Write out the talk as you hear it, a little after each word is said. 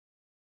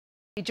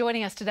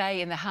Joining us today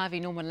in the Harvey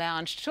Norman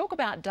Lounge to talk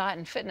about diet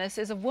and fitness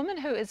is a woman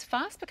who is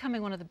fast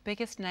becoming one of the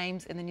biggest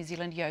names in the New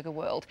Zealand yoga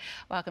world.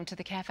 Welcome to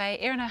the cafe,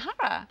 Erin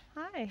O'Hara.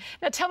 Hi.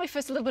 Now tell me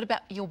first a little bit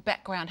about your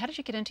background. How did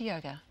you get into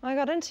yoga? I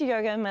got into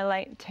yoga in my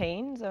late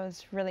teens. I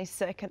was really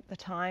sick at the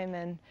time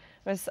and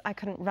I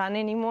couldn't run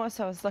anymore,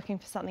 so I was looking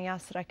for something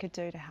else that I could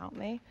do to help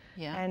me.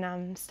 Yeah.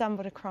 And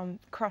stumbled across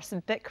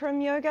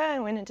Bikram yoga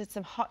and went and did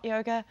some hot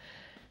yoga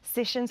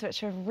sessions,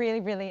 which were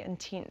really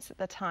intense at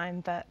the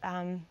time, but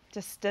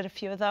just did a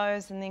few of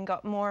those and then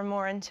got more and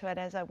more into it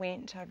as I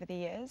went over the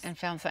years. And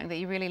found something that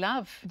you really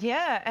love.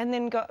 Yeah, and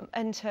then got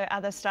into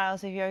other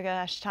styles of yoga,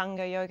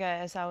 Ashtanga yoga,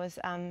 as I was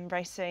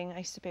racing. I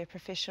used to be a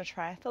professional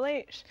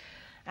triathlete.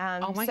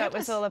 Oh my so goodness. It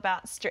was all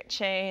about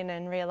stretching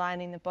and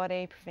realigning the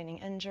body, preventing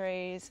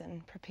injuries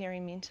and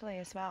preparing mentally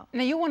as well.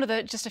 Now you're one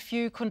of just a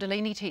few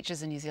Kundalini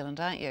teachers in New Zealand,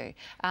 aren't you?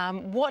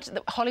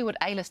 The Hollywood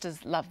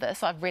A-listers love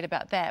this. I've read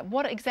about that.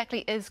 What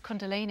exactly is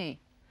Kundalini?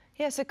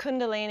 Yeah, so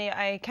Kundalini,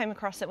 I came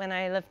across it when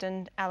I lived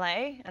in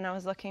LA and I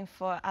was looking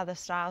for other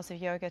styles of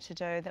yoga to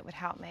do that would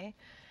help me.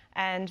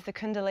 And the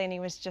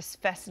Kundalini was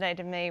just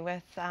fascinated me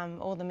with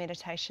all the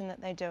meditation that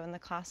they do in the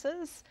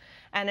classes.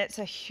 And it's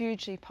a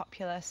hugely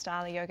popular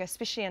style of yoga,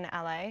 especially in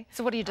LA.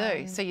 So what do you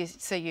do? So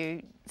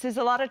there's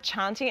a lot of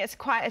chanting.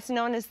 It's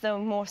known as the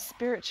more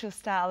spiritual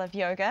style of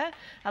yoga.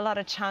 A lot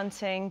of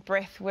chanting,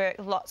 breath work,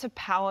 lots of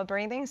power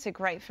breathing. So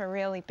great for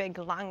really big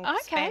lung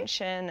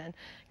expansion and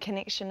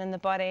connection in the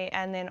body.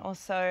 And then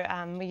also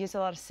we use a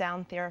lot of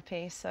sound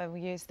therapy. So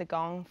we use the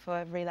gong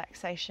for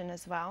relaxation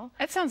as well.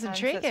 That sounds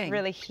intriguing. So it's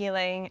really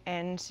healing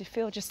and you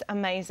feel just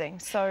amazing,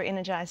 so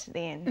energized at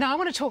the end. Now I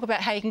want to talk about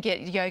how you can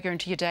get yoga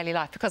into your daily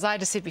life, because I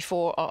just said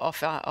before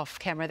off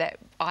camera that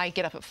I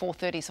get up at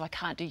 4:30, so I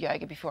can't do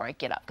yoga before I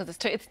get up because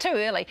it's too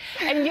early.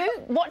 And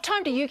what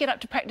time do you get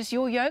up to practice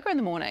your yoga in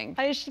the morning?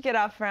 I usually get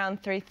up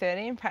around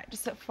 3:30 and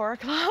practice at 4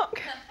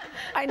 o'clock.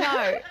 I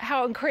know.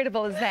 How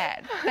incredible is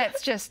that?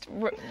 That's just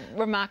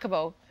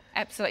remarkable.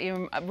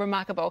 Absolutely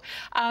remarkable.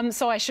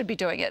 So I should be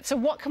doing it. So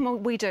what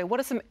can we do?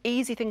 What are some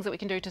easy things that we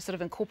can do to sort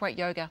of incorporate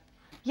yoga?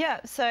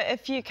 Yeah, so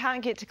if you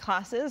can't get to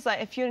classes,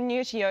 like if you're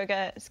new to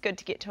yoga, it's good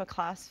to get to a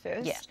class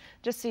first,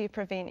 just so you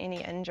prevent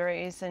any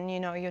injuries and you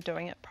know you're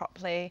doing it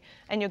properly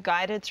and you're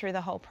guided through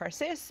the whole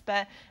process.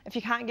 But if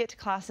you can't get to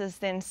classes,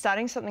 then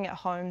starting something at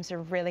home is a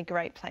really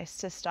great place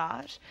to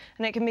start.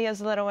 And it can be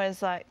as little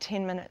as like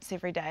 10 minutes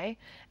every day.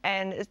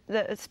 And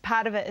it's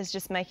part of it is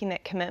just making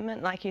that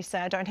commitment. Like you say,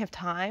 I don't have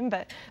time,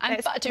 but I'm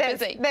too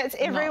busy. That's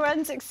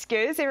everyone's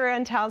excuse.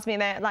 Everyone tells me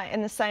that,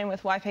 and the same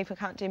with why people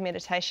can't do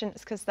meditation.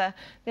 It's because their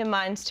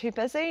mind's too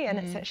busy, and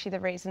it's actually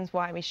the reasons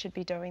why we should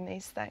be doing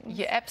these things.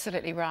 You're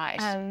absolutely right.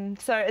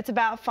 So it's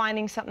about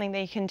finding something that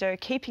you can do,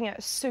 keeping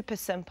it super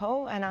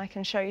simple, and I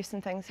can show you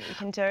some things that you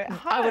can do at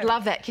home. I would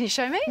love that. Can you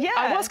show me? Yeah.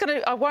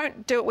 I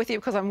won't do it with you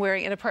because I'm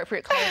wearing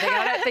inappropriate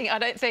clothing. I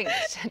don't think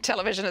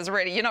television is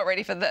ready. You're not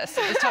ready for this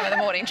at this time of the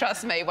morning.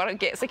 Trust me. What I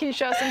get. So can you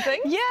show us some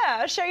things? Yeah,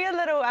 I'll show you a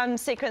little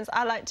sequence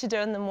I like to do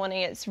in the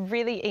morning. It's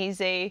really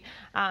easy.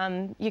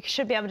 You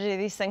should be able to do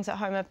these things at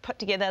home. I've put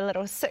together a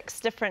little 6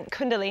 different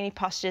Kundalini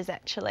postures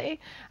actually.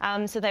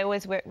 So they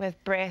always work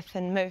with breath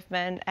and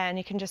movement, and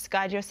you can just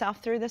guide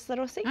yourself through this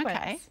little sequence.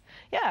 Okay.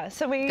 Yeah,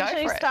 so we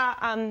usually start,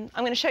 I'm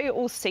going to show you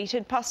all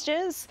seated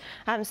postures,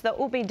 so they'll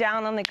all be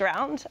down on the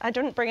ground. I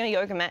didn't bring a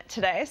yoga mat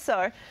today,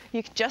 so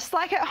you can, just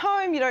like at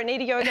home, you don't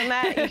need a yoga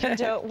mat. You can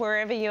do it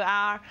wherever you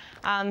are,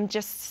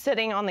 just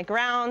sitting on the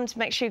ground.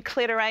 Make sure you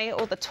clear away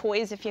all the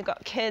toys if you've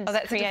got kids,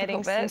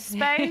 creating some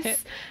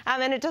space.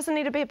 And it doesn't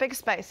need to be a big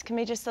space. It can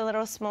be just a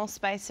little small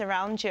space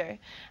around you.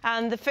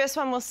 The first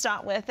one we'll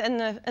start with in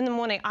the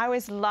morning. I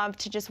always love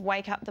to just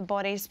wake up the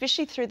body,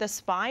 especially through the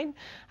spine.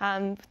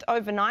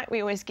 Overnight, we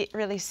always get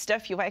really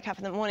stiff. You wake up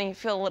in the morning, you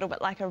feel a little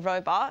bit like a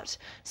robot.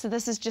 So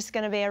this is just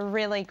going to be a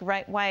really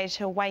great way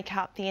to wake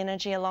up the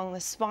energy along the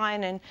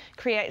spine and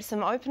create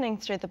some opening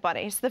through the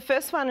body. So the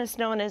first one is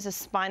known as a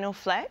spinal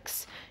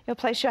flex. You'll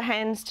place your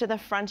hands to the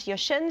front of your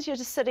shins. You're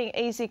just sitting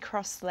easy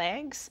crossed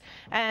legs.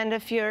 And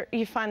if you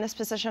find this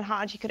position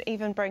hard, you could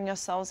even bring your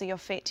soles of your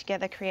feet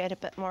together, create a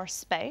bit more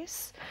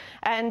space.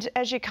 And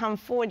as you come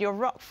forward, you'll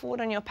rock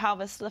forward on your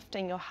pelvis,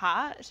 lifting your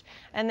heart.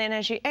 And then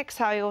as you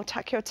exhale, you'll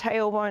tuck your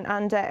tailbone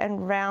under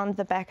and round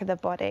the back of the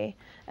body.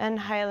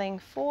 Inhaling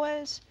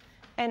forward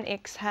and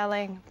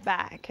exhaling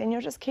back. And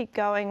you'll just keep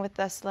going with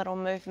this little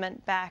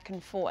movement back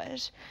and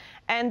forward.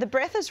 And the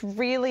breath is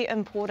really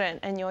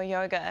important in your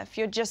yoga. If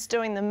you're just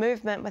doing the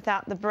movement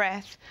without the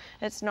breath,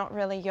 it's not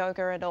really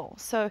yoga at all.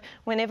 So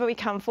whenever we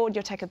come forward,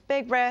 you'll take a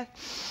big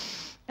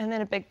breath and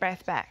then a big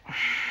breath back.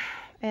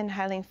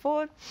 Inhaling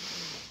forward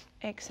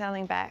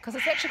exhaling back. Because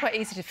it's actually quite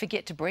easy to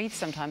forget to breathe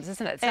sometimes,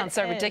 isn't it? It sounds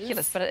so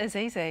ridiculous, but it is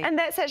easy. And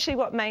that's actually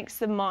what makes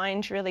the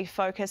mind really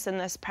focus in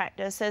this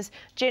practice, is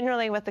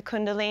generally with the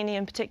Kundalini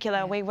in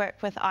particular, we work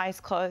with eyes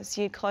closed.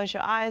 You close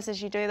your eyes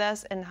as you do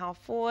this, inhale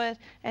forward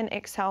and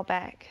exhale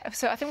back.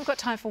 So I think we've got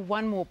time for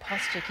one more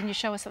posture. Can you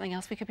show us something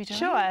else we could be doing?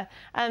 Sure.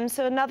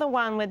 So another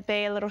one would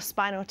be a little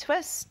spinal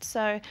twist.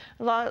 So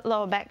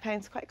lower back pain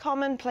is quite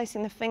common,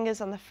 placing the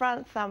fingers on the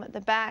front, thumb at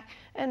the back,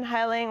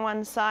 inhaling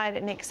one side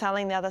and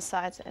exhaling the other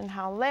side. So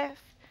inhale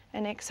left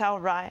and exhale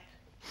right.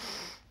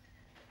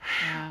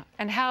 Yeah.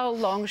 And how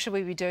long should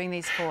we be doing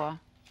these for?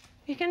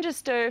 You can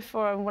just do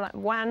for like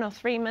 1 or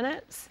 3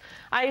 minutes.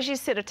 I usually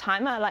set a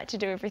timer. I like to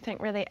do everything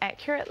really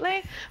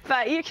accurately,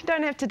 but you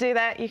don't have to do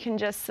that. You can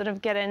just sort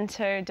of get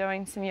into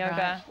doing some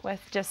yoga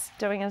with just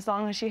doing as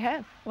long as you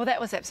have. Well,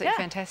 that was absolutely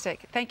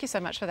fantastic. Thank you so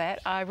much for that.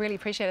 I really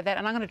appreciated that,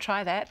 and I'm going to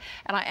try that.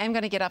 And I am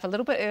going to get up a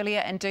little bit earlier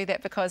and do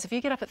that, because if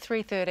you get up at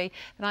 3:30,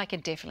 then I can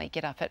definitely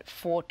get up at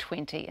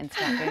 4:20 and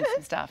start doing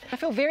some stuff. I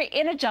feel very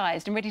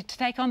energised and ready to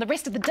take on the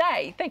rest of the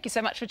day. Thank you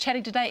so much for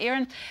chatting today,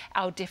 Erin.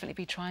 I'll definitely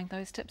be trying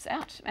those tips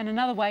out. And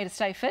another way to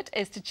stay fit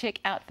is to check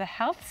out the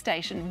Health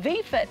Station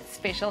VFit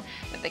special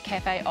that the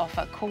cafe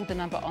offer. Call the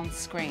number on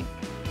screen.